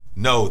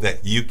know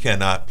that you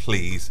cannot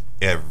please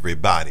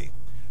everybody.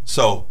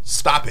 So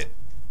stop it.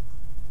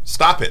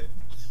 Stop it.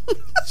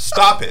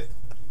 Stop it.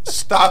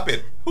 Stop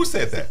it. Who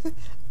said that?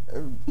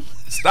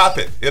 Stop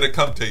it. It'll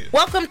come to you.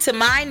 Welcome to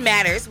Mind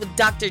Matters with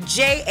Dr.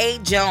 J.A.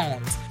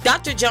 Jones.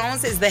 Dr.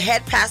 Jones is the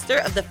head pastor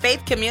of the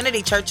Faith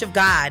Community Church of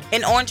God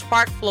in Orange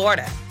Park,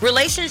 Florida.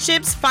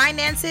 Relationships,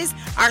 finances,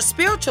 our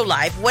spiritual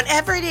life,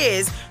 whatever it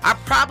is, our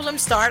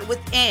problems start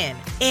within,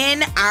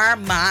 in our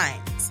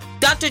minds.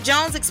 Dr.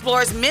 Jones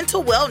explores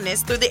mental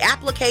wellness through the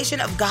application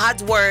of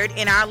God's word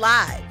in our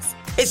lives.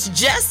 It's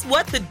just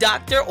what the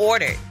doctor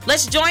ordered.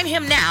 Let's join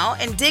him now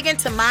and dig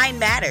into Mind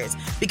Matters,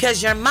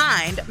 because your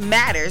mind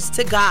matters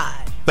to God.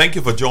 Thank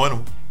you for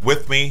joining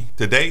with me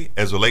today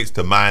as relates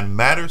to Mind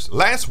Matters.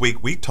 Last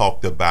week we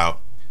talked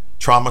about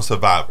trauma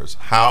survivors,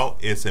 how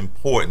it's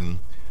important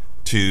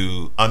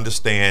to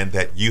understand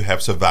that you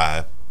have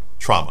survived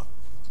trauma,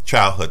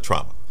 childhood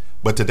trauma.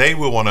 But today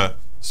we want to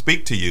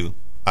speak to you.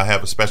 I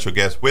have a special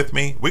guest with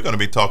me. We're going to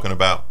be talking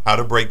about how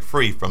to break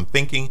free from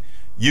thinking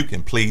you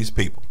can please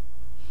people.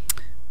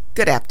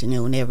 Good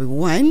afternoon,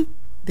 everyone.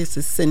 This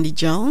is Cindy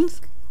Jones,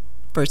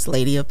 First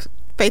Lady of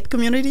Faith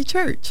Community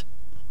Church.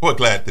 We're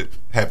glad to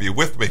have you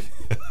with me.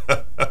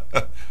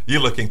 You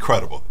look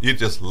incredible. You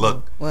just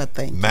look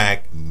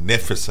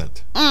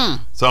magnificent.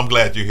 So I'm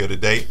glad you're here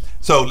today.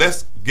 So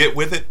let's get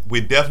with it.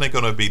 We're definitely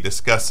going to be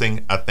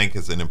discussing, I think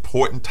it's an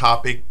important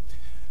topic.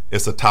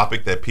 It's a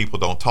topic that people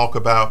don't talk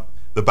about.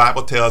 The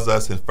Bible tells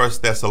us in 1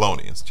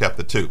 Thessalonians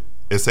chapter 2,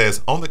 it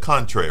says, on the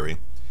contrary,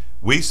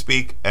 we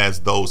speak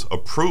as those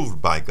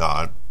approved by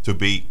God to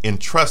be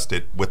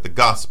entrusted with the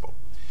gospel.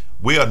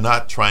 We are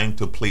not trying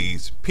to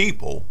please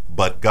people,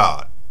 but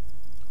God,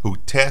 who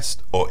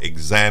tests or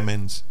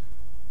examines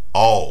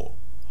all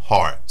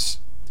hearts.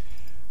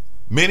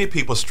 Many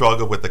people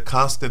struggle with the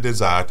constant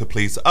desire to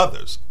please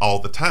others all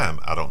the time.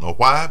 I don't know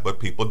why, but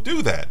people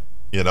do that.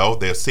 You know,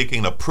 they're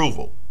seeking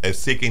approval, they're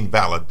seeking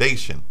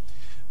validation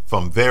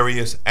from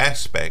various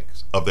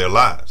aspects of their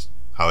lives.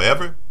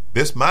 However,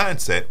 this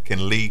mindset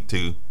can lead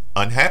to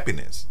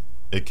unhappiness.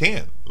 It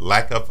can.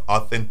 Lack of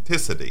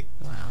authenticity.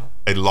 Wow.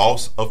 A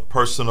loss of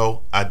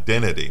personal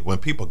identity. When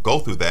people go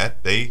through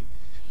that, they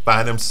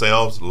find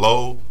themselves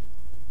low.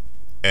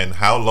 And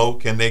how low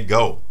can they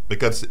go?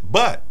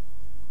 But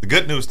the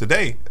good news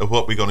today of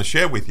what we're going to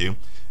share with you,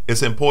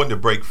 it's important to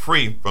break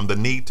free from the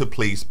need to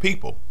please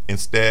people.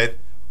 Instead,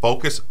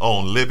 focus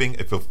on living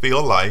a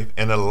fulfilled life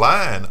and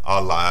align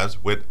our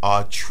lives with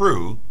our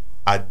true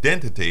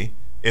identity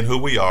in who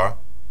we are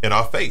in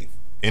our faith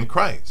in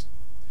Christ.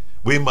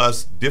 We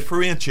must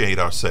differentiate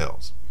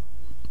ourselves.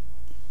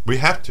 We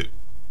have to.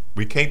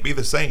 We can't be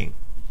the same.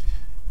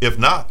 If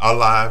not, our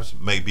lives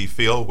may be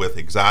filled with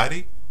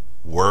anxiety,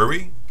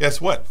 worry, guess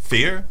what?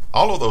 Fear,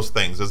 all of those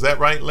things. Is that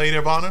right, Lady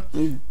of Honor?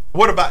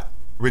 What about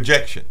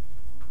rejection?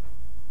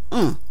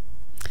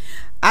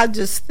 I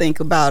just think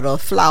about a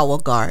flower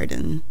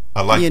garden.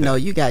 I like that. You know,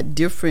 you got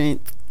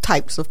different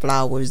types of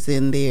flowers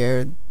in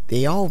there.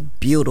 They all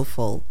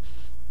beautiful.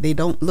 They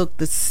don't look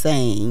the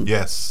same.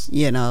 Yes.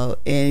 You know,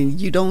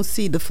 and you don't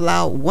see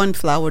one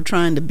flower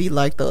trying to be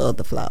like the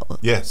other flower.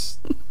 Yes.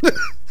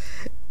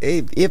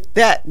 If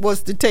that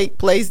was to take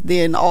place,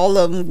 then all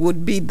of them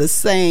would be the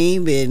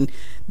same, and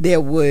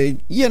there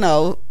would,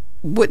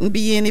 wouldn't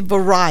be any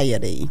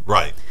variety.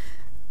 Right.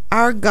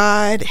 Our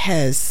God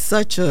has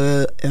such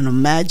an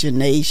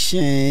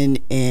imagination,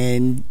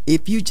 and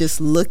if you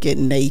just look at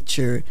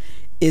nature,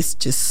 it's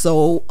just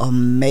so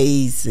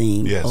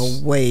amazing a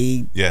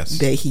way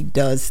that he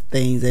does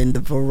things, and the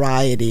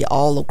variety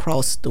all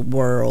across the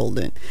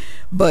world.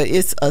 But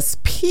it's us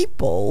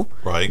people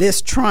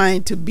that's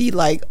trying to be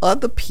like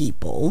other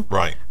people.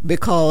 Right.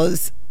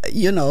 Because,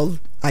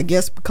 I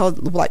guess because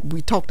like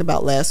we talked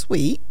about last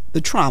week,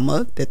 the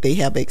trauma that they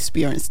have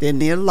experienced in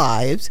their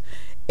lives,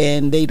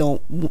 and they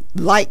don't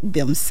like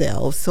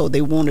themselves, so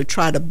they want to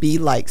try to be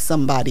like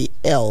somebody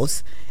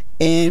else.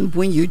 And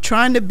when you're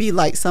trying to be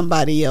like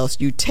somebody else,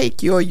 you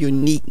take your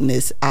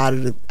uniqueness out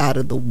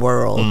of the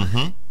world,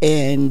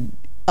 and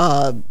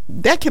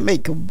that can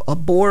make a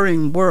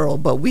boring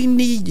world. But we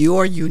need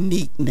your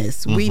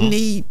uniqueness. We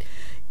need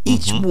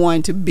each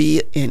one to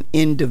be an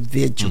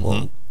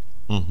individual.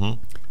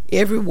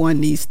 Everyone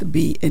needs to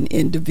be an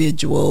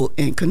individual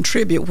and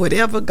contribute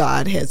whatever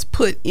God has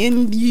put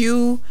in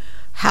you,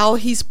 how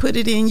he's put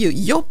it in you.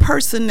 Your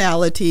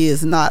personality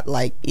is not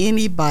like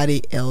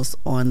anybody else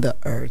on the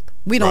earth.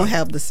 We don't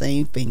have the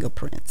same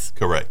fingerprints.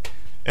 Correct.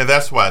 And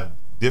that's why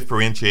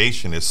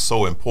differentiation is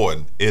so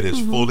important. It is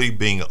fully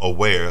being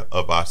aware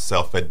of our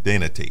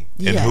self-identity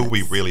and who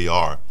we really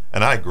are.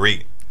 And I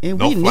agree. And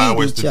we need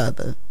each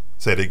other.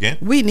 Say it again.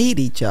 We need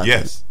each other.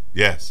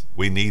 Yes.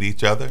 We need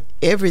each other.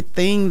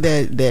 Everything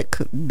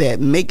that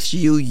makes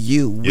you,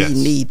 we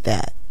need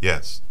that.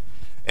 Yes.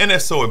 And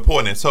that's so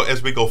important. And so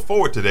as we go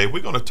forward today,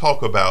 we're going to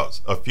talk about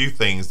a few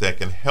things that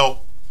can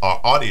help our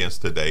audience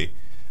today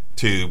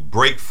to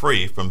break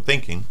free from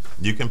thinking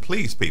you can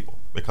please people,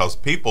 because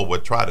people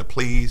would try to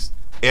please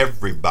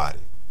everybody,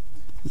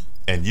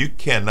 and you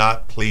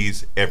cannot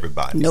please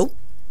everybody. Nope.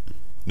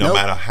 no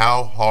matter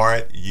how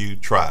hard you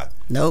try.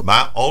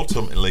 My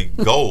ultimately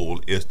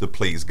goal is to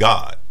please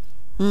God.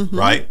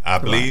 Right? I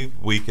believe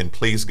we can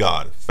please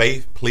God.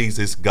 Faith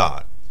pleases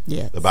God.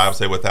 Yes. The Bible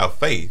says without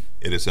faith,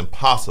 it is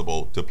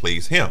impossible to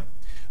please Him.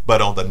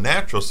 But on the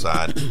natural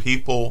side,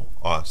 people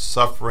are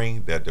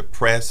suffering, they're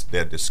depressed,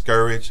 they're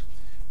discouraged,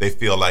 they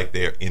feel like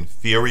they're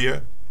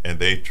inferior, and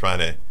they're trying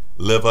to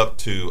live up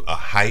to a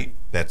height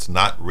that's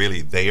not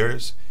really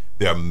theirs.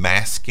 They're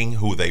masking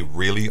who they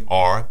really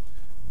are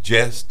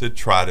just to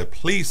try to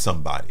please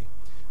somebody.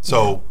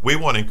 So we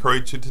want to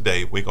encourage you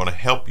today. We're going to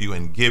help you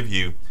and give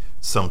you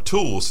some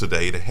tools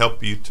today to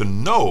help you to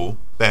know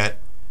that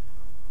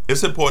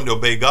it's important to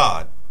obey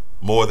God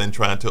more than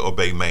trying to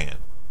obey man.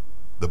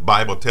 The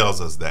Bible tells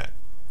us that.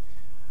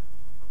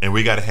 And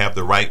we got to have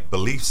the right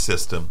belief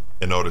system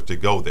in order to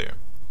go there.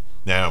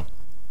 Now,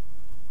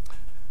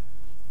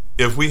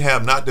 if we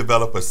have not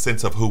developed a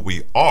sense of who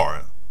we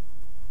are,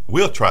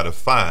 we'll try to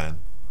find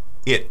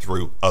it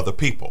through other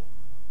people.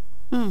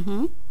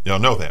 Y'all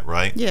know that,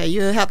 right? Yeah,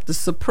 you have to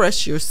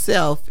suppress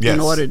yourself in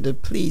order to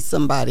please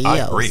somebody else.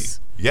 I agree.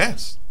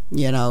 Yes.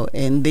 You know,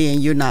 and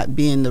then you're not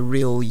being the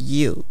real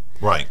you.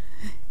 Right.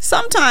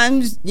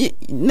 Sometimes,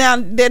 now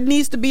there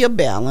needs to be a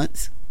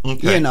balance,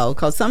 you know,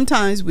 because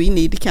sometimes we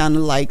need to kind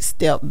of like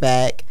step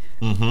back,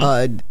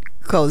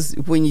 because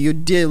when you're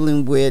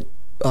dealing with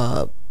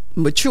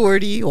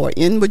maturity or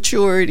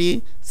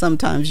immaturity,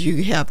 sometimes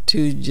you have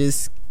to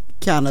just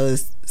kind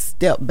of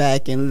step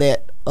back and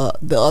let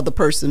the other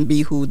person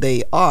be who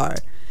they are.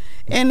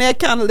 And that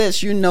kind of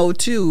lets you know,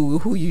 too,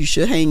 who you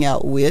should hang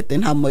out with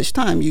and how much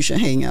time you should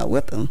hang out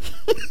with them.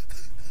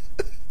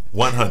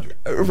 100.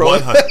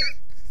 100.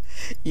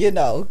 You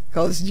know,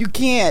 because you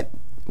can't,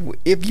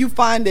 if you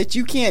find that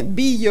you can't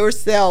be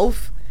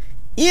yourself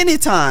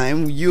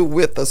anytime you're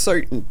with a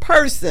certain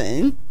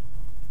person,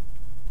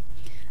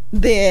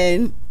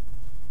 then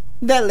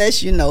that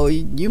lets you know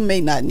you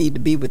may not need to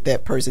be with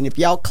that person if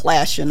y'all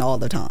clashing all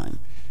the time.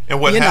 And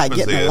what You're happens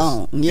not getting is,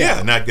 along.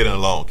 Not getting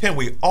along. Can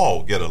we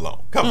all get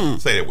along? Come on,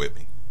 say it with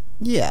me.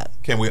 Yeah.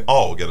 Can we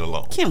all get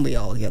along? Can we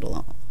all get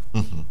along?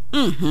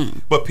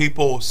 But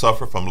people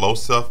suffer from low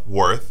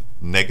self-worth,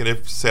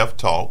 negative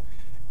self-talk,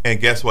 and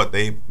guess what?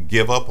 They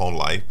give up on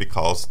life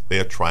because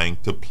they're trying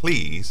to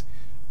please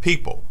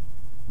people.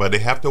 But they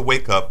have to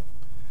wake up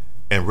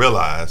and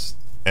realize,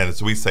 and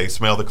as we say,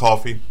 smell the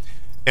coffee.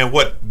 And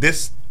what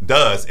this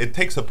does, it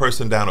takes a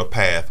person down a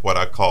path, what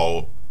I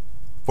call,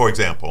 for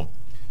example,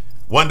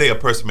 one day a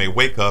person may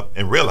wake up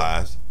and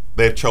realize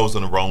they've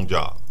chosen the wrong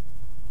job.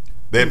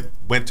 They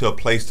went to a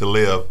place to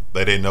live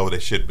that they know they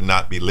should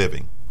not be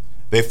living.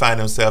 They find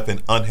themselves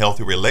in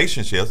unhealthy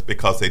relationships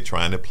because they're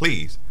trying to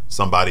please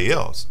somebody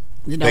else.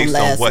 It don't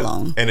last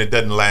long. And it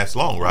doesn't last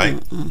long,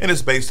 right? And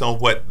it's based on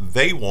what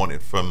they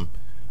wanted from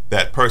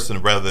that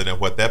person rather than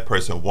what that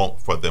person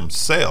wants for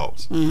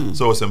themselves.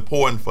 So it's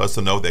important for us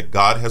to know that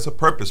God has a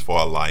purpose for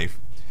our life,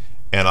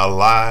 and our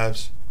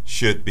lives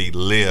should be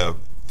lived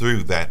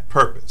through that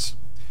purpose.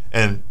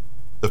 And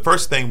the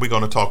first thing we're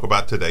going to talk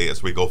about today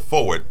as we go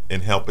forward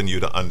in helping you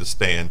to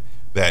understand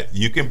that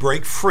you can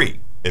break free.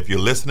 If you're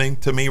listening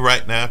to me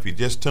right now, if you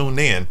just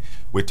tuned in,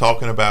 we're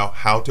talking about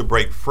how to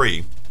break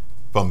free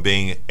from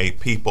being a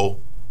people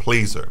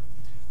pleaser.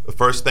 The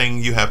first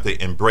thing, you have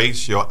to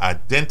embrace your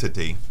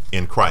identity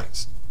in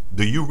Christ.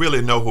 Do you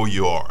really know who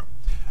you are?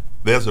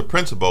 There's a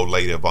principle,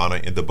 Lady of Honor,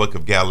 in the book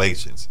of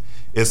Galatians.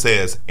 It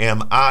says,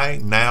 am I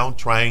now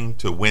trying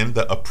to win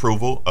the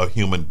approval of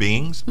human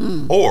beings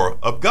or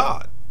of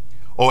God?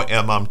 Or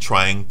am I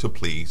trying to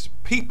please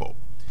people?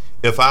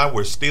 If I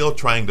were still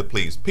trying to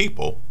please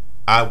people,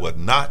 I would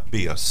not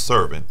be a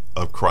servant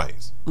of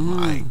Christ.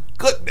 My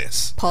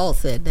goodness. Paul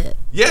said that.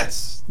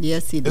 Yes.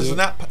 Yes, he did.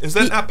 Is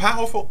that not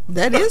powerful?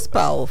 That is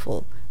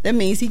powerful. That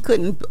means he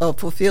couldn't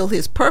fulfill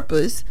his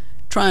purpose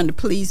trying to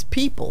please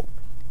people.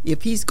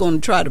 If he's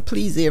going to try to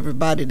please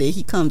everybody that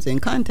he comes in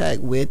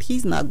contact with,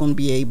 he's not going to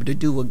be able to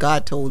do what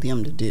God told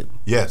him to do.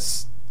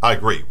 Yes, I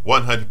agree,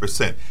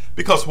 100%.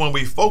 Because when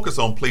we focus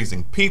on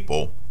pleasing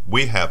people,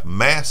 we have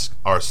masked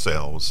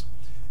ourselves,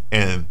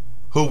 and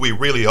who we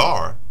really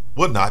are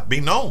will not be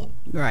known.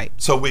 Right.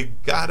 So we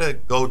got to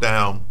go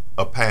down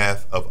a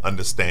path of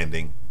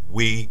understanding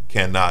we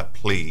cannot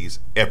please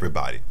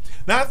everybody.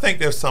 Now, I think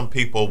there's some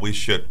people we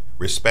should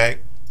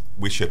respect,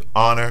 we should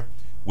honor,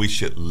 we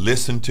should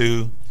listen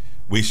to,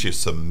 we should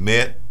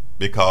submit,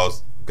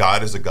 because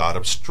God is a God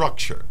of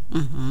structure.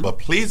 But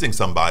pleasing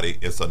somebody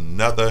is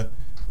another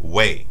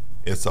way.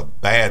 It's a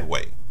bad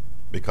way,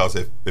 because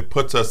it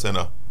puts us in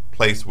a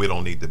place we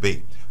don't need to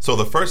be. So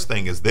the first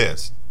thing is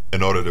this: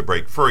 in order to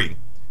break free,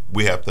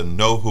 we have to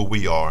know who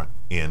we are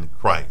in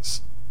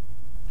Christ.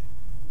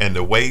 And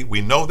the way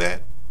we know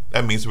that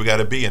means we got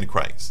to be in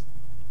Christ.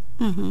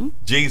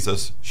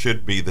 Jesus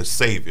should be the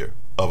Savior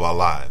of our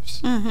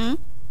lives, and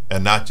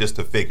not just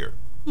a figure.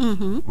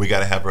 We got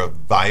to have a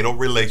vital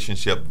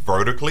relationship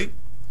vertically,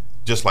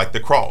 just like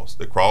the cross.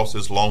 The cross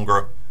is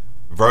longer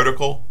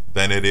vertical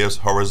than it is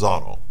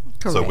horizontal.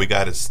 Correct. So we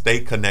got to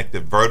stay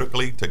connected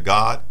vertically to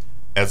God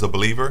as a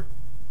believer,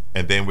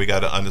 and then we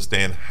got to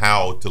understand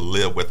how to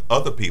live with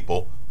other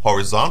people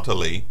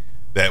horizontally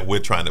that we're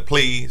trying to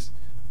please,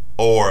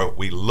 or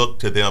we look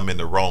to them in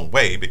the wrong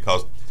way.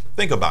 Because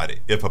think about it,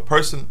 if a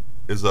person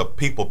is a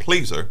people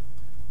pleaser,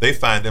 they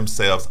find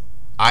themselves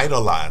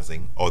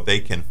idolizing, or they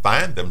can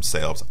find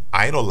themselves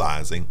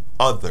idolizing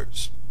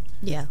others.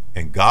 Yeah.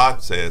 And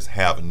God says,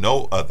 have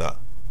no other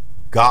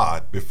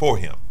God before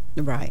him.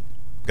 Right.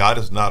 God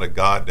is not a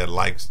God that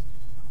likes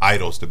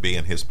idols to be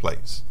in his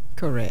place.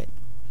 Correct.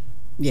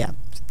 Yeah.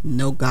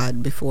 No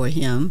God before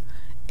him,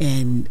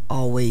 and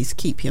always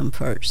keep him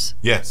first.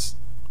 Yes.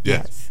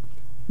 Yes.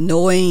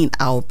 Knowing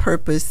our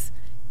purpose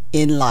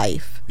in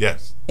life.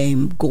 Yes.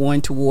 And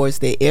going towards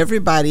that.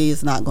 Everybody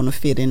is not going to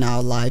fit in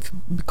our life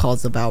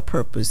because of our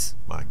purpose.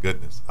 My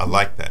goodness. I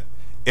like that.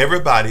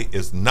 Everybody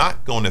is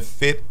not going to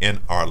fit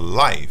in our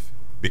life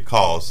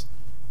because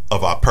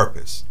of our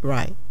purpose.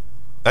 Right.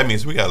 That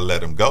means we got to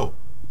let them go.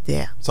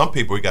 Yeah. Some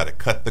people, we got to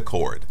cut the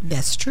cord.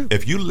 That's true.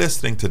 If you're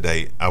listening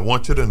today, I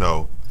want you to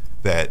know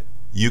that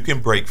you can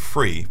break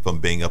free from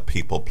being a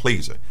people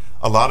pleaser.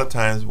 A lot of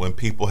times when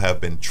people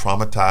have been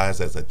traumatized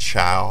as a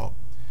child,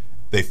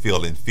 they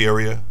feel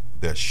inferior,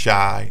 they're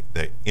shy,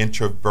 they're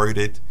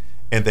introverted,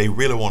 and they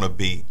really want to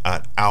be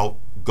an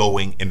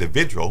outgoing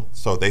individual,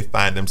 so they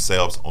find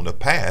themselves on the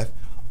path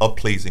of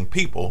pleasing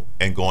people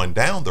and going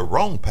down the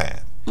wrong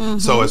path. Mm-hmm.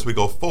 So as we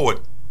go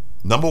forward,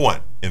 number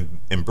one,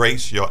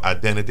 embrace your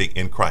identity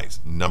in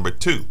Christ. Number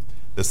two,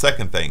 the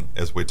second thing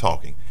as we're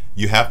talking,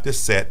 you have to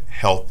set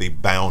healthy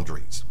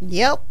boundaries.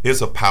 Yep.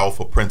 Here's a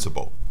powerful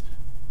principle.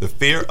 The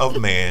fear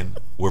of man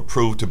will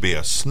prove to be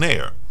a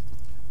snare,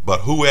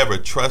 but whoever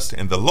trusts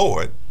in the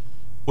Lord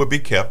will be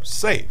kept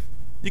safe.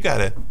 You got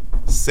to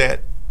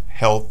set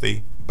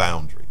healthy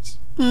boundaries.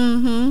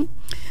 Mm-hmm.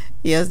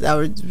 Yes, I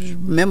was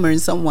remembering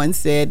someone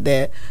said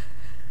that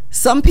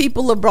some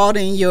people are brought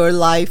in your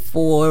life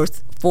for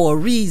a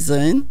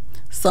reason,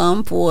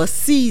 some for a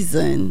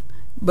season,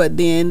 but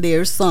then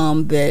there's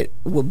some that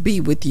will be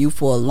with you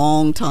for a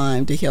long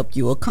time to help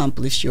you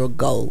accomplish your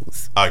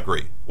goals. I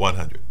agree,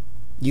 100.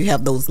 You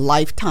have those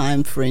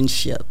lifetime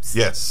friendships.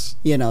 Yes.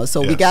 You know,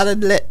 so yes. we got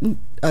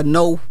to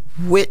know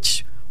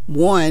which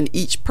one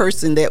each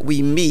person that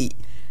we meet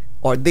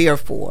are there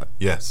for.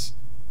 Yes.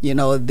 You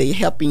know, they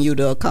helping you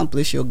to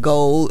accomplish your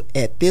goal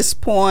at this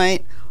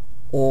point,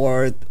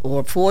 or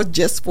for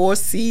just for a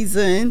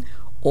season,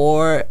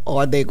 or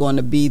are they going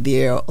to be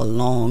there a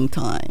long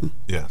time?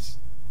 Yes.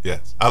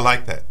 Yes. I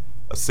like that.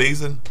 A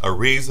season, a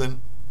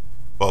reason,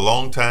 for a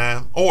long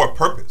time, or a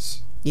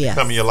purpose. Yes.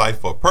 Come in your life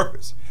for a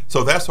purpose.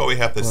 So that's why we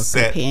have to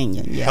set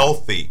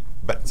healthy.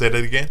 Say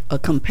that again. A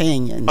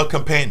companion. A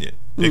companion.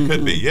 It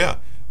could be, yeah.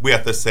 We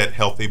have to set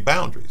healthy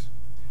boundaries.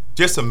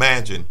 Just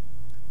imagine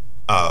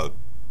a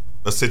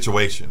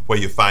situation where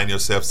you find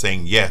yourself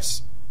saying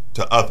yes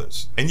to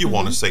others and you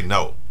want to say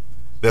no.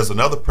 There's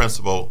another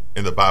principle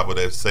in the Bible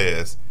that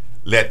says,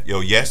 let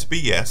your yes be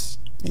yes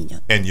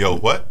and your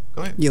what?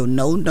 Go ahead. Your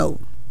no,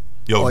 no.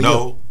 Your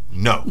no,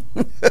 no.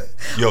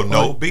 Your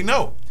no be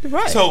no.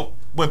 Right. So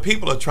when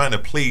people are trying to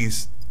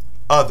please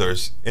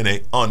others in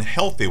an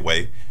unhealthy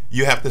way,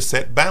 you have to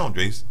set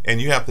boundaries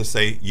and you have to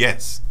say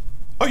yes,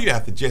 or you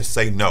have to just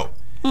say no.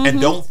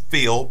 And don't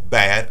feel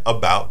bad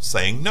about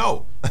saying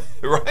no.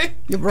 Right?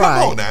 Right.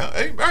 Come on now.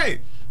 Hey, right.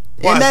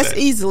 Why and that's that?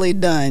 easily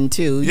done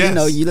too. Yes. You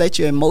know, you let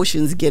your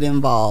emotions get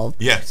involved.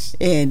 Yes.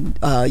 And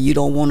you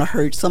don't want to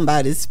hurt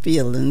somebody's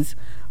feelings,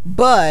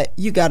 but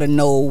you got to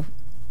know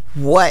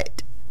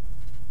what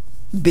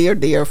they're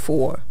there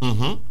for.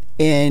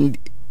 And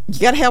you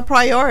got to have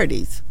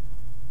priorities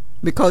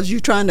because you're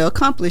trying to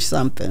accomplish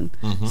something.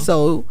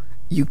 So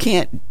you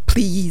can't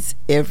please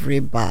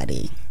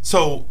everybody.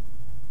 So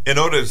in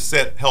order to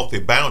set healthy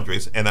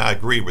boundaries, and I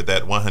agree with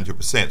that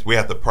 100%, we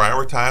have to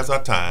prioritize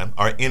our time,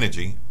 our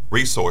energy,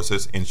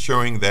 resources,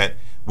 ensuring that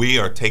we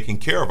are taking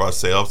care of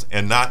ourselves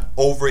and not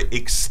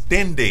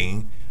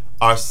overextending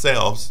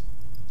ourselves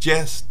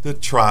just to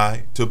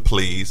try to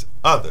please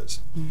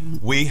others.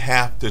 We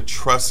have to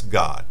trust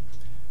God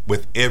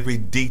with every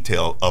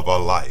detail of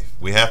our life.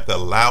 We have to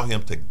allow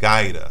Him to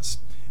guide us,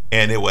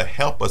 and it will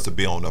help us to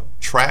be on a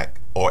track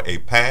or a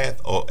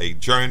path or a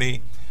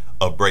journey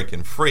of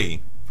breaking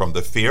free from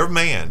the fear of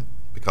man,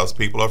 because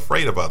people are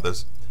afraid of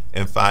others,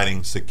 and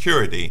finding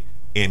security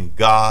in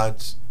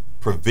God's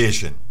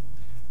provision.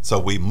 So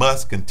we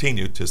must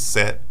continue to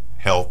set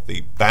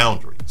healthy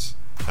boundaries.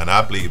 And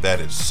I believe that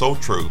is so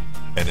true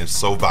and is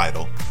so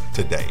vital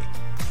today.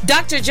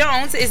 Dr.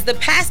 Jones is the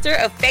pastor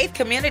of Faith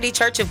Community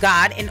Church of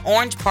God in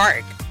Orange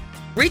Park,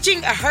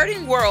 reaching a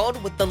hurting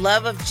world with the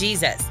love of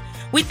Jesus.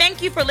 We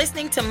thank you for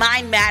listening to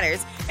Mind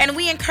Matters, and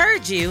we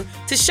encourage you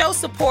to show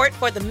support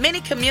for the many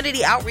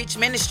community outreach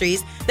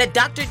ministries that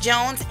Dr.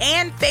 Jones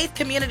and Faith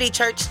Community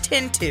Church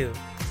tend to.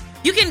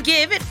 You can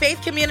give at Faith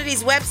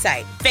Community's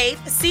website,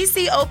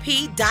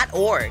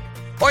 faithccop.org,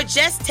 or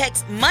just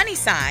text money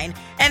sign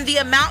and the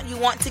amount you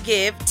want to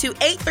give to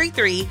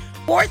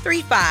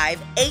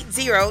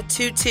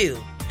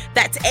 833-435-8022.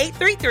 That's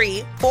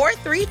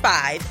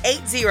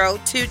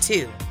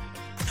 833-435-8022.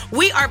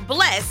 We are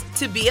blessed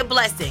to be a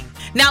blessing,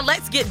 Now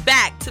let's get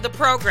back to the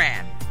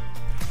program.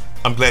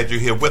 I'm glad you're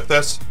here with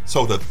us.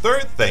 So the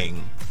third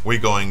thing we're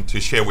going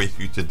to share with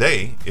you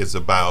today is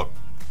about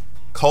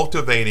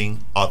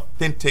cultivating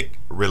authentic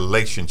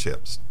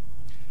relationships.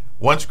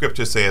 One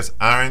scripture says,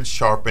 iron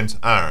sharpens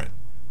iron,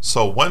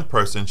 so one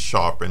person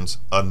sharpens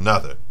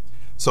another.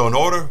 So in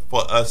order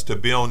for us to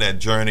be on that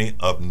journey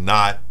of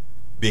not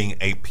being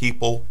a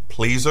people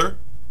pleaser,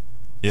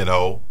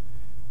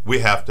 we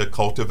have to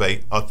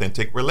cultivate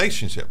authentic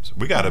relationships.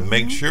 We got to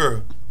make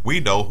sure we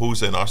know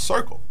who's in our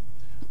circle.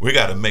 We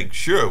got to make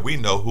sure we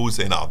know who's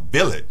in our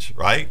village,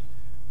 right?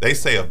 They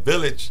say a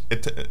village,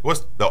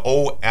 what's the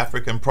old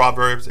African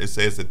proverbs? It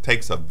says it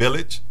takes a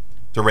village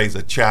to raise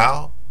a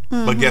child.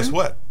 But guess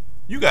what?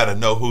 You got to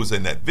know who's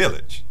in that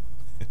village.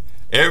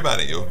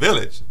 Everybody in your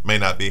village may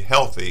not be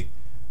healthy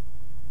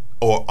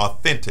or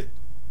authentic.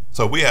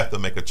 So we have to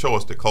make a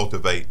choice to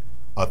cultivate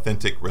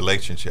authentic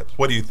relationships.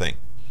 What do you think?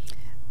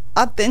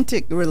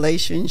 Authentic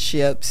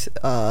relationships,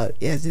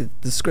 as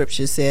the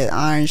scripture said,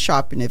 iron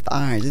sharpeneth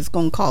iron. It's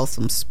going to cause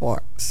some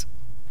sparks.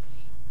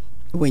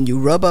 When you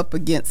rub up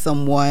against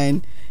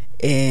someone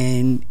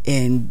and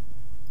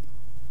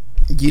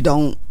you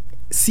don't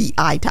see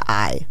eye to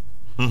eye,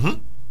 that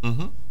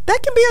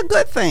can be a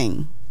good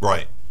thing.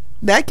 Right.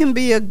 That can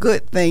be a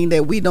good thing,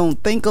 that we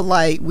don't think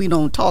alike, we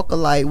don't talk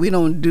alike, we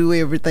don't do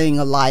everything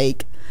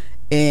alike,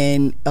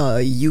 and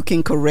you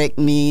can correct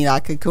me, I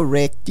can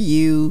correct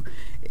you,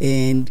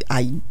 and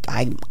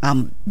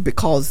I'm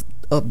because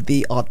of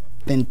the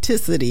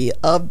authenticity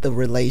of the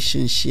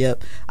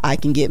relationship, I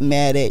can get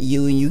mad at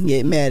you and you can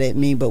get mad at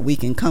me, but we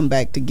can come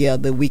back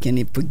together, we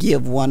can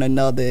forgive one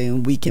another,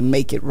 and we can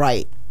make it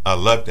right. I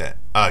love that.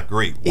 I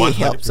agree. 100%. It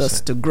helps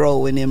us to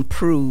grow and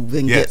improve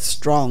and get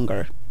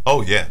stronger.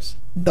 Oh, yes.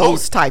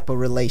 Those type of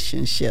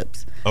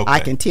relationships. Okay. I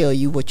can tell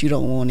you what you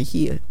don't want to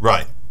hear.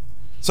 Right.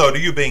 So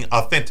you being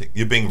authentic,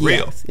 you're being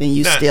real. Yes, and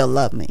you still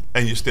love me.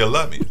 And you still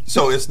love me.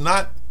 So it's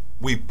not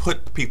we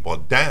put people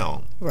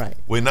down. Right.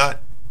 We're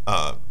not,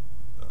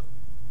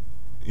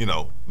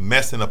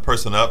 messing a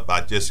person up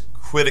by just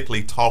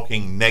critically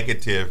talking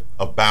negative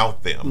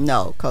about them.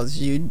 No,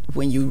 because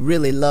when you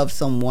really love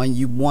someone,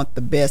 you want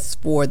the best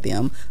for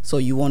them, so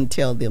you want to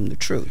tell them the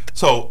truth.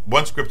 So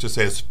one scripture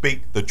says,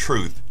 speak the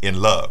truth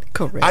in love.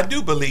 Correct. I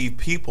do believe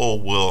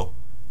people will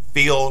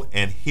feel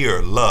and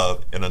hear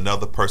love in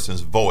another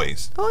person's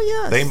voice. Oh,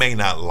 yes. They may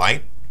not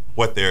like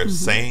what they're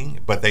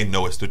saying, but they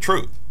know it's the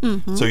truth.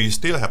 So you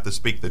still have to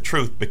speak the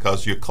truth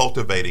because you're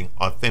cultivating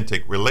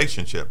authentic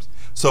relationships.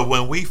 So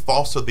when we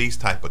foster these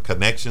type of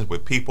connections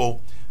with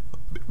people,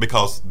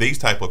 because these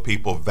type of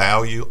people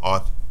value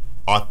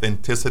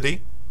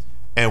authenticity,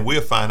 and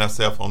we'll find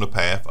ourselves on the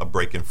path of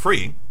breaking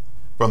free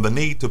from the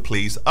need to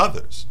please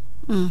others.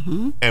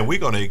 And we're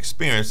going to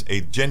experience a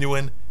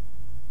genuine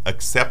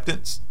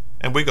acceptance,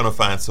 and we're going to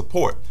find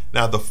support.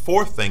 Now, the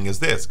fourth thing is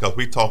this, because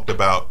we talked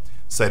about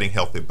setting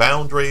healthy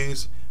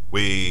boundaries.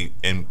 We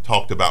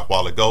talked about a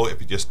while ago, if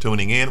you're just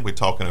tuning in, we're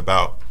talking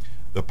about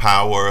the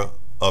power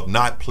of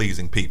not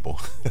pleasing people.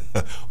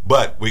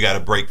 But we got to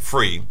break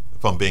free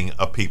from being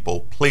a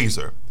people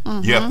pleaser.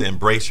 You have to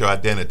embrace your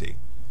identity.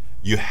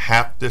 You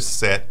have to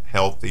set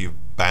healthy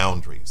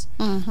boundaries.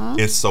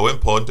 It's so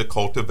important to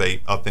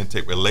cultivate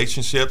authentic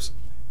relationships.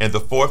 And the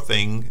fourth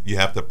thing, you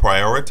have to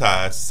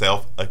prioritize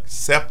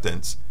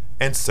self-acceptance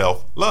and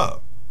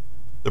self-love.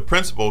 The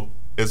principle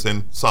is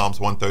in Psalms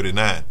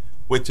 139,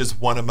 which is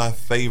one of my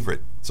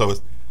favorite. So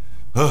it's,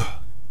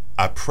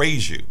 I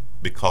praise you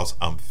because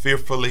I'm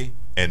fearfully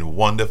and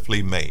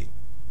wonderfully made.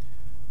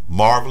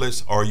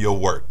 Marvelous are your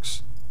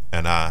works,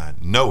 and I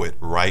know it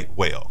right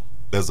well.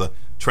 There's a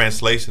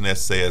translation that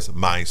says,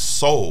 my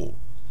soul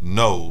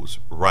knows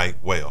right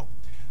well.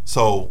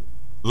 So,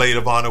 Lady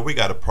of Honor, we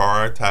got to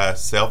prioritize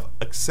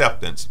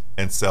self-acceptance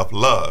and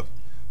self-love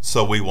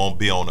so we won't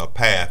be on a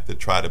path to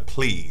try to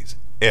please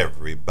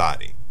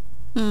everybody.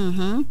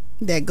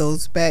 That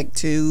goes back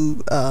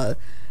to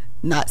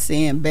not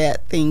saying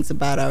bad things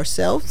about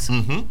ourselves,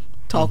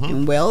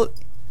 talking well,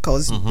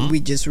 because we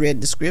just read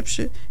the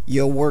scripture,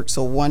 your works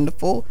are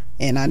wonderful,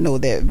 and I know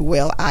that,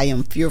 well, I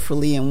am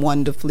fearfully and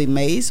wonderfully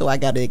made, so I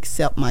got to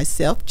accept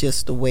myself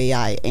just the way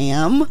I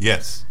am.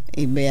 Yes.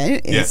 Amen.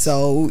 And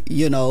so,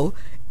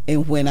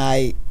 and when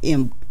I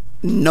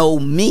know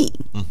me,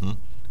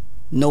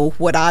 know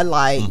what I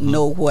like,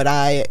 know what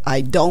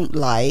I don't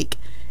like,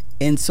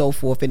 and so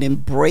forth, and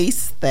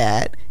embrace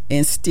that,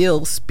 and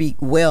still speak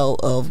well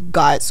of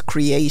God's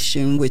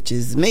creation, which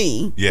is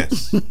me.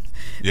 Yes.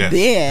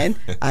 Then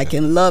I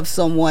can love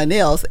someone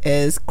else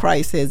as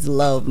Christ has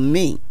loved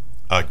me.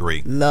 I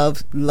agree.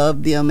 Love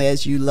them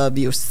as you love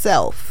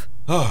yourself.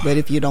 But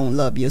if you don't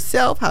love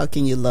yourself, how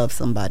can you love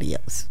somebody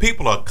else?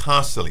 People are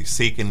constantly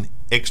seeking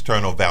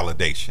external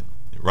validation,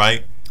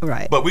 right?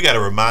 Right. But we got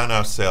to remind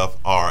ourselves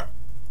our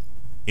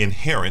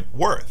inherent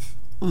worth,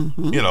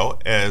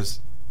 as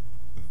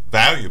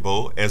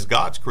valuable as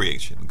God's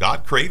creation.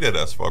 God created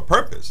us for a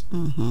purpose.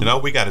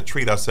 We got to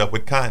treat ourselves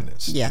with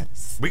kindness.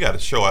 Yes. We got to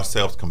show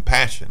ourselves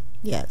compassion.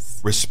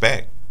 Yes.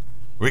 Respect.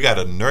 We got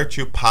to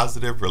nurture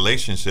positive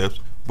relationships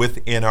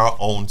within our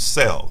own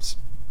selves.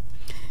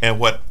 And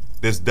what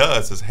this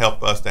does is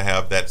help us to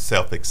have that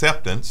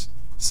self-acceptance,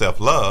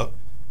 self-love,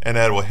 and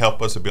that will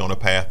help us to be on a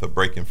path of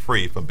breaking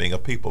free from being a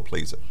people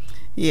pleaser.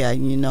 Yeah,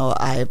 you know,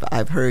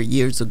 I've heard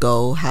years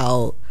ago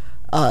how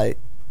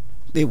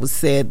it was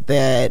said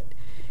that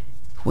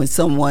when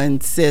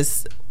someone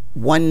says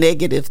one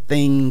negative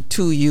thing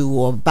to you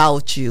or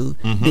about you,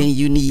 then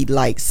you need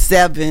like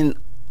 7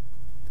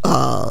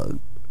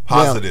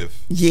 positive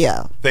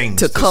things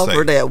to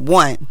cover that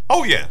one.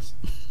 Oh, yes.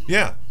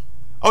 Yeah.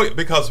 Oh,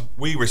 because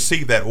we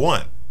receive that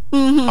one.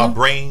 Our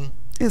brain,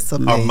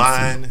 our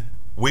mind,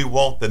 we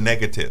want the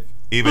negative,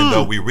 even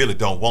though we really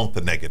don't want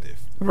the negative.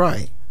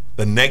 Right.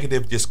 The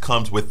negative just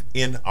comes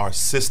within our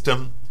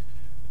system,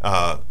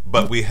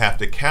 but we have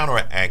to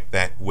counteract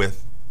that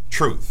with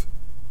truth,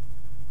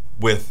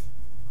 with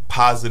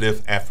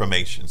positive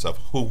affirmations of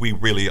who we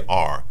really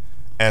are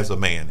as a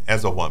man,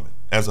 as a woman,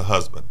 as a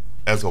husband,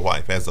 as a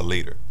wife, as a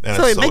leader. And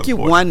so it makes you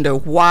wonder,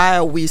 why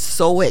are we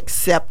so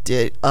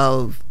accepted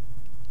of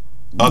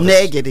others?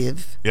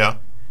 Negative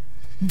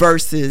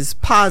versus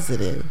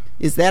positive?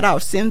 Is that our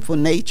sinful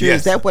nature? Yes.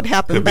 Is that what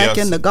happened back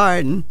in the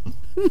garden?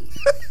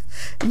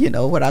 You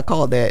know, what I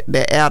call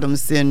the Adam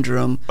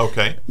syndrome.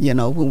 Okay. You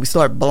know, when we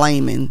start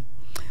blaming,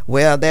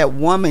 well, that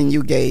woman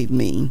you gave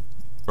me.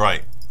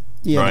 Right.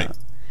 You know.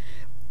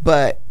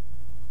 But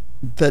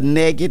the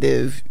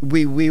negative,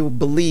 we will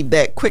believe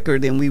that quicker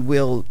than we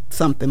will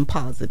something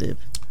positive.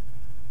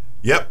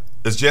 Yep.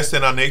 It's just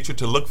in our nature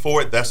to look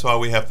for it. That's why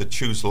we have to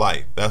choose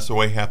life. That's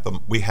why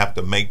we have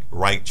to make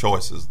right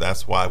choices.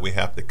 That's why we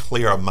have to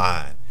clear our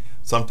mind.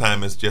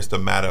 Sometimes it's just a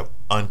matter of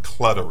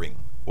uncluttering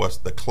what's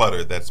the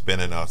clutter that's been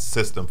in our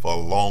system for a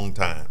long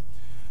time.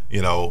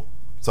 You know,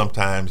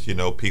 sometimes, you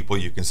know, people,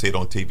 you can see it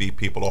on TV,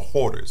 people are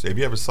hoarders. Have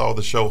you ever saw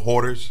the show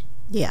Hoarders?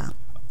 Yeah.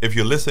 If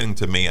you're listening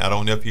to me, I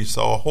don't know if you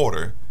saw a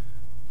hoarder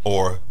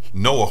or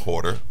know a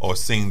hoarder or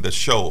seen the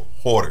show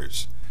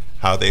Hoarders,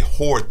 how they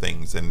hoard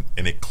things and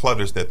it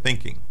clutters their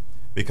thinking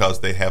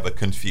because they have a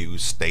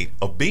confused state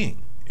of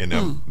being in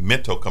their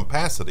mental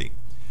capacity.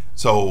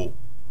 So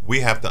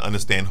we have to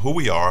understand who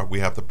we are. We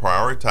have to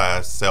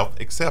prioritize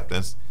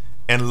self-acceptance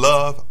and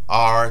love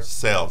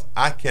ourselves.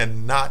 I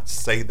cannot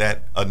say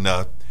that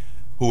enough.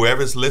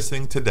 Whoever's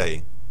listening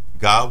today,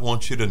 God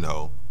wants you to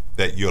know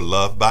that you're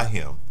loved by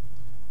Him.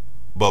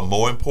 But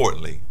more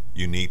importantly,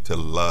 you need to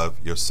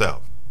love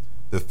yourself.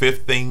 The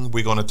 5th thing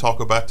we're going to talk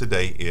about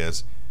today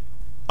is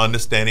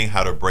understanding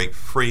how to break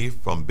free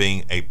from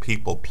being a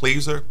people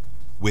pleaser.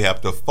 We have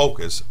to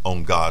focus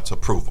on God's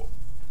approval.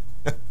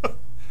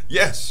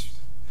 Yes.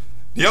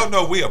 Do y'all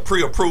know we are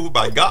pre-approved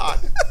by God?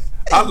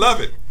 I love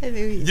it.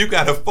 You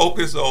got to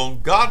focus on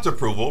God's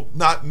approval,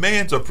 not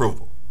man's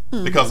approval.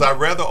 Because I'd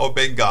rather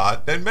obey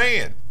God than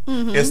man.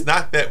 It's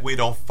not that we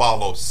don't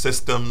follow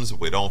systems,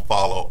 we don't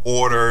follow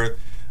order.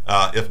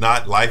 If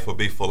not, life will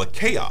be full of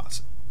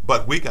chaos.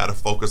 But we got to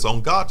focus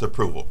on God's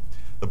approval.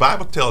 The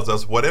Bible tells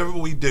us whatever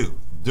we do,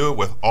 do it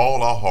with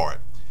all our heart,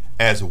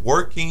 as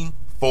working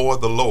for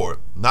the Lord,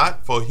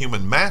 not for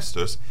human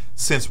masters,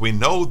 since we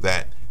know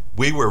that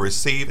we will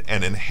receive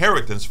an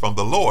inheritance from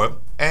the Lord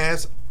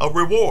as a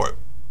reward.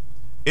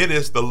 It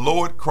is the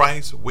Lord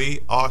Christ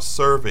we are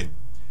serving.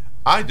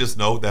 I just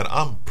know that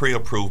I'm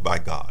pre-approved by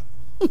God.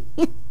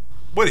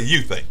 What do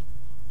you think?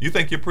 You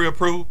think you're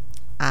pre-approved?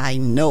 I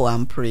know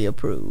I'm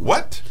pre-approved.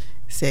 What?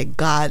 Said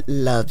God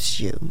loves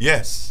you.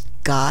 Yes.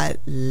 God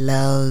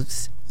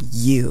loves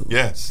you.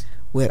 Yes.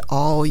 With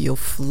all your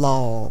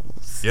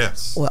flaws.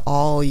 Yes. With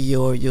all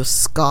your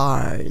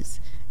scars.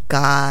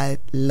 God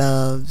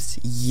loves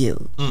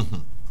you.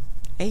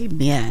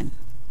 Amen.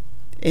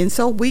 And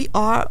so we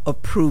are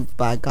approved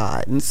by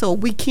God. And so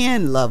we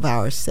can love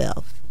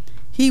ourselves.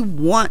 He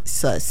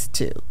wants us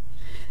to.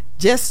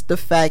 Just the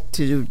fact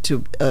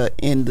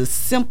and the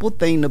simple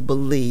thing to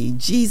believe,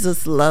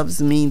 Jesus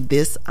loves me,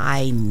 this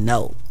I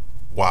know.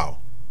 Wow.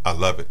 I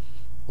love it.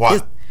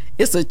 Why?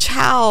 It's a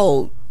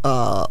child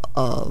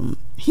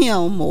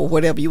hymn or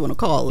whatever you want to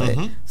call it,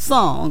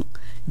 song.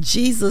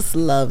 Jesus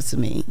loves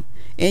me.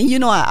 And you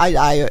know,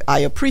 I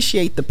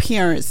appreciate the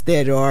parents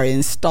that are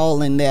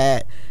installing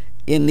that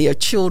in their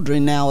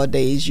children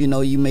nowadays. You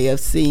know, you may have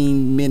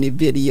seen many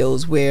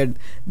videos where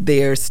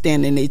they're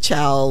standing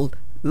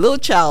little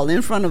child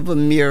in front of a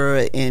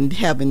mirror and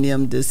having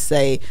them to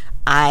say,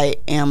 I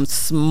am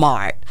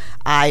smart,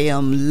 I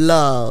am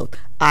loved,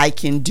 I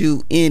can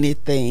do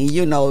anything,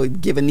 you know,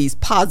 giving these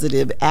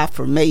positive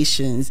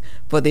affirmations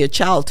for their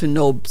child to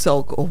know.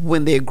 So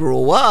when they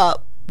grow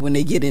up, when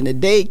they get into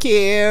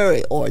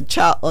daycare or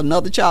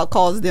another child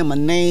calls them a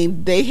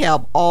name, they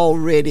have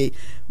already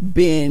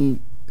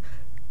been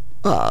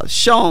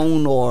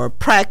shown or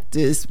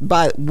practiced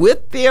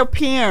with their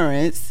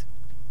parents,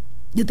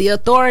 the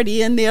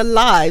authority in their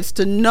lives,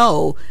 to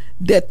know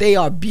that they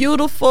are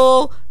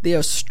beautiful, they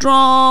are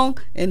strong,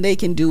 and they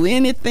can do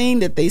anything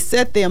that they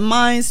set their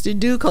minds to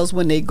do, because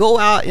when they go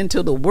out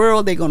into the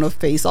world, they're going to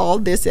face all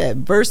this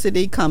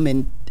adversity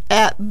coming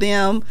at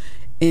them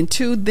and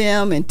to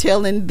them and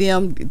telling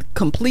them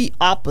complete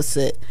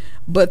opposite.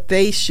 But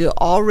they should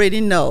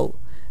already know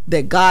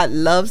that God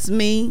loves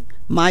me,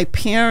 My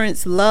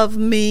parents love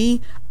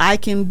me. I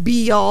can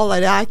be all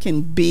that I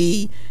can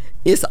be.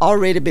 It's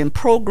already been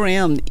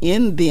programmed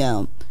in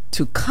them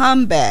to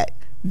combat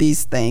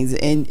these things.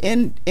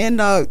 And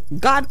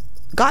God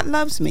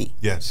loves me.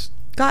 Yes.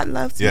 God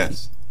loves me.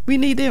 Yes. We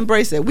need to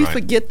embrace that. We Right.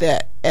 forget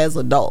that as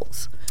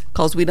adults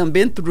because we done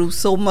been through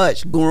so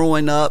much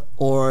growing up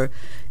or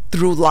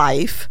through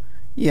life,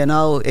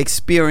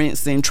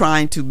 experiencing,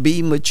 trying to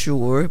be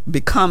mature,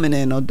 becoming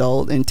an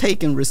adult, and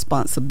taking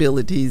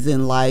responsibilities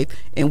in life.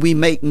 And we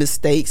make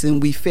mistakes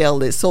and we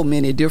fail at so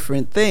many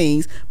different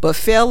things. But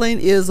failing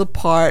is a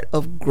part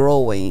of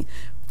growing.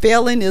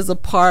 Failing is a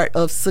part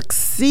of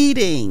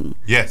succeeding.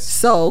 Yes.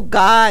 So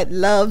God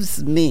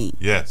loves me.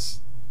 Yes.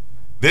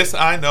 This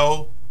I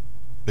know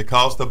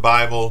because the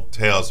Bible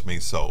tells me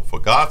so. For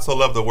God so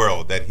loved the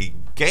world that he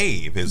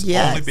gave his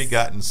only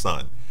begotten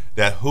Son,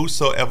 that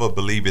whosoever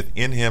believeth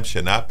in him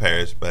shall not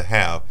perish, but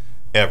have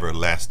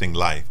everlasting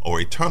life or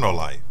eternal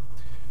life.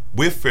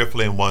 We're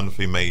fearfully and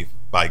wonderfully made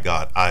by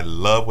God. I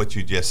love what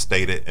you just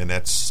stated, and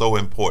that's so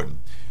important.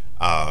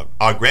 Our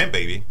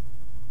grandbaby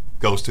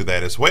goes to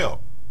that as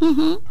well.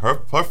 Mm-hmm.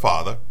 Her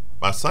father,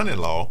 my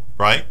son-in-law,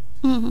 right?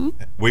 Mm-hmm.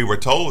 We were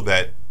told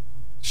that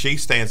she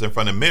stands in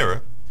front of the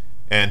mirror,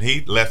 and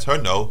he lets her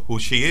know who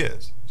she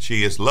is.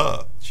 She is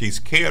loved. She's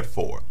cared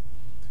for.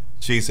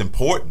 She's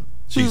important.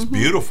 She's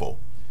beautiful.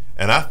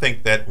 And I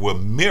think that will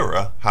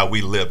mirror how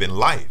we live in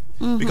life.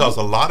 Because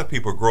a lot of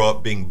people grow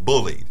up being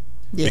bullied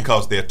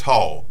because they're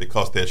tall,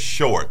 because they're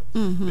short,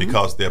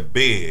 because they're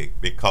big,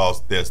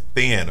 because they're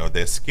thin or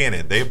they're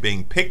skinny. They're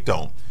being picked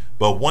on.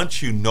 But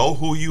once you know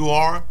who you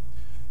are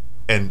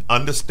and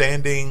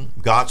understanding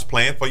God's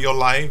plan for your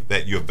life,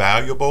 that you're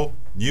valuable,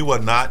 you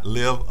will not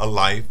live a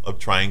life of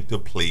trying to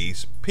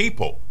please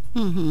people.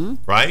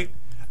 Right?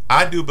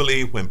 I do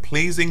believe when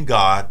pleasing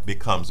God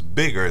becomes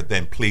bigger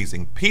than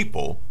pleasing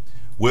people,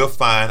 we'll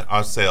find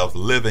ourselves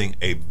living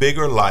a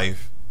bigger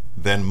life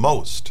than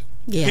most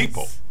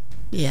people.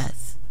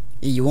 Yes.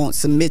 You won't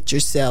submit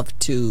yourself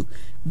to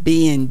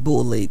being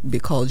bullied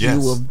because you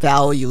will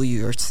value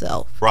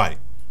yourself. Right.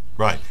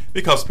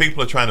 Because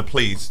people are trying to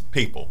please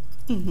people.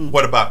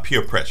 What about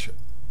peer pressure?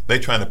 They're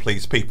trying to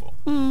please people.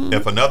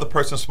 If another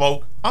person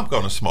smoke, I'm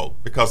going to smoke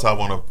because I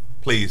want to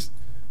please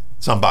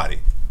somebody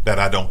that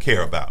I don't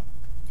care about.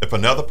 If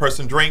another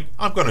person drink,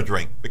 I'm going to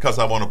drink because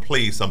I want to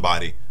please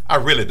somebody I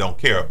really don't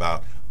care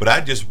about, but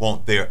I just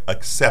want their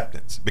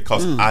acceptance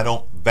because I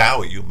don't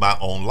value my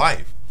own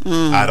life.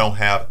 I don't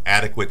have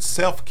adequate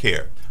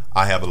self-care.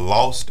 I have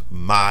lost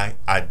my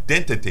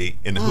identity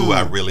in who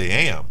I really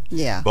am.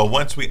 But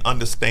once we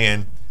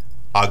understand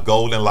our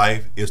goal in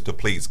life is to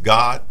please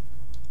God,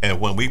 and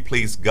when we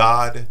please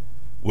God,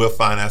 we'll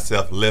find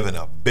ourselves living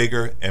a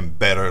bigger and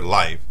better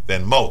life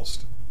than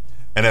most.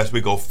 And as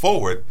we go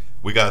forward,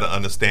 we got to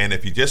understand,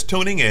 if you're just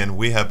tuning in,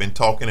 we have been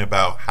talking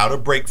about how to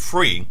break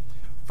free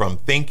from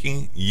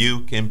thinking you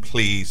can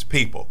please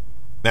people.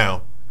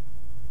 Now,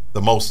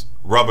 the most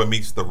rubber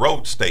meets the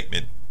road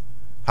statement,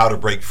 how to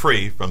break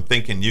free from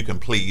thinking you can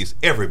please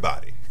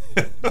everybody.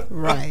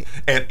 Right.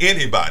 And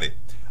anybody.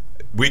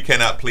 We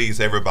cannot please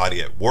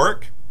everybody at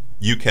work.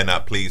 You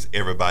cannot please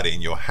everybody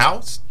in your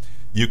house.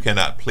 You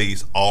cannot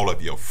please all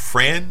of your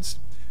friends.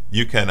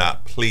 You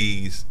cannot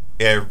please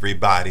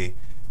everybody.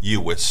 You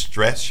would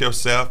stress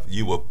yourself.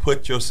 You will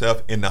put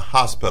yourself in the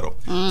hospital.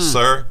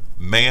 Sir,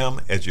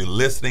 ma'am, as you're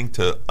listening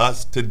to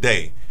us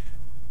today,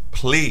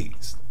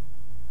 please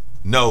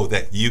know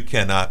that you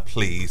cannot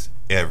please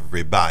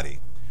everybody.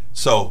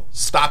 So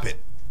stop it.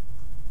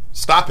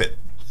 Stop it.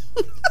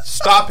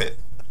 Stop it.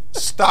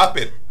 Stop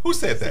it. Who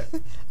said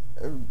that?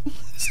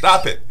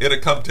 Stop it. It'll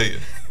come to you.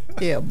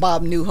 Yeah,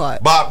 Bob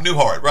Newhart. Bob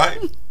Newhart, right?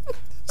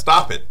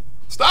 Stop it.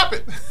 Stop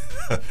it.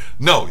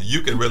 No,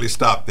 you can really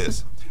stop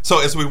this. So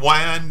as we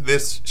wind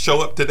this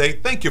show up today,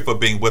 thank you for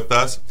being with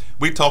us.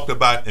 We talked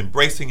about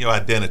embracing your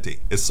identity.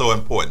 It's so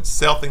important.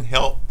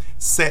 Self-help,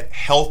 set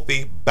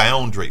healthy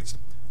boundaries.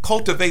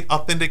 Cultivate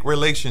authentic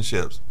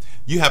relationships.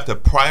 You have to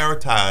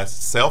prioritize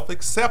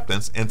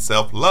self-acceptance and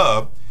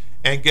self-love.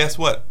 And guess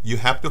what? You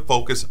have to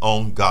focus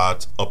on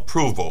God's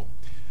approval.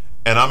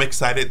 And I'm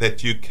excited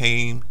that you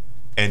came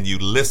and you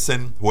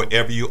listen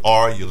wherever you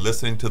are. You're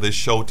listening to this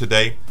show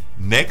today.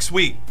 Next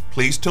week,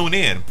 please tune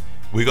in.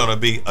 We're going to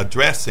be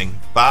addressing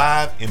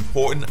 5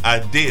 important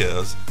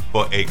ideas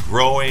for a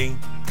growing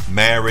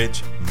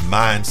marriage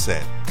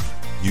mindset.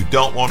 You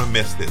don't want to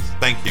miss this.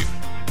 Thank you.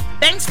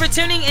 Thanks for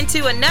tuning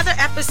into another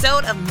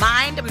episode of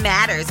Mind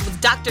Matters with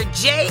Dr.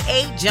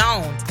 J.A.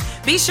 Jones.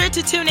 Be sure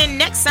to tune in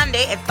next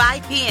Sunday at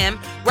 5 p.m.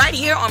 right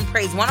here on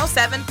Praise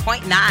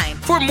 107.9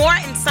 for more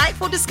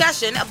insightful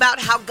discussion about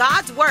how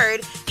God's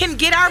Word can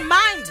get our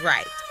minds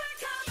right.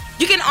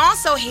 You can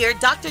also hear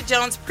Dr.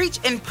 Jones preach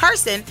in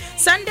person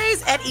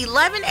Sundays at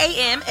 11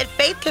 a.m. at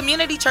Faith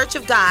Community Church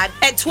of God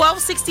at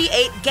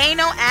 1268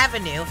 Gano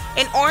Avenue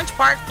in Orange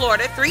Park,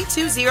 Florida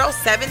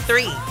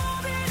 32073.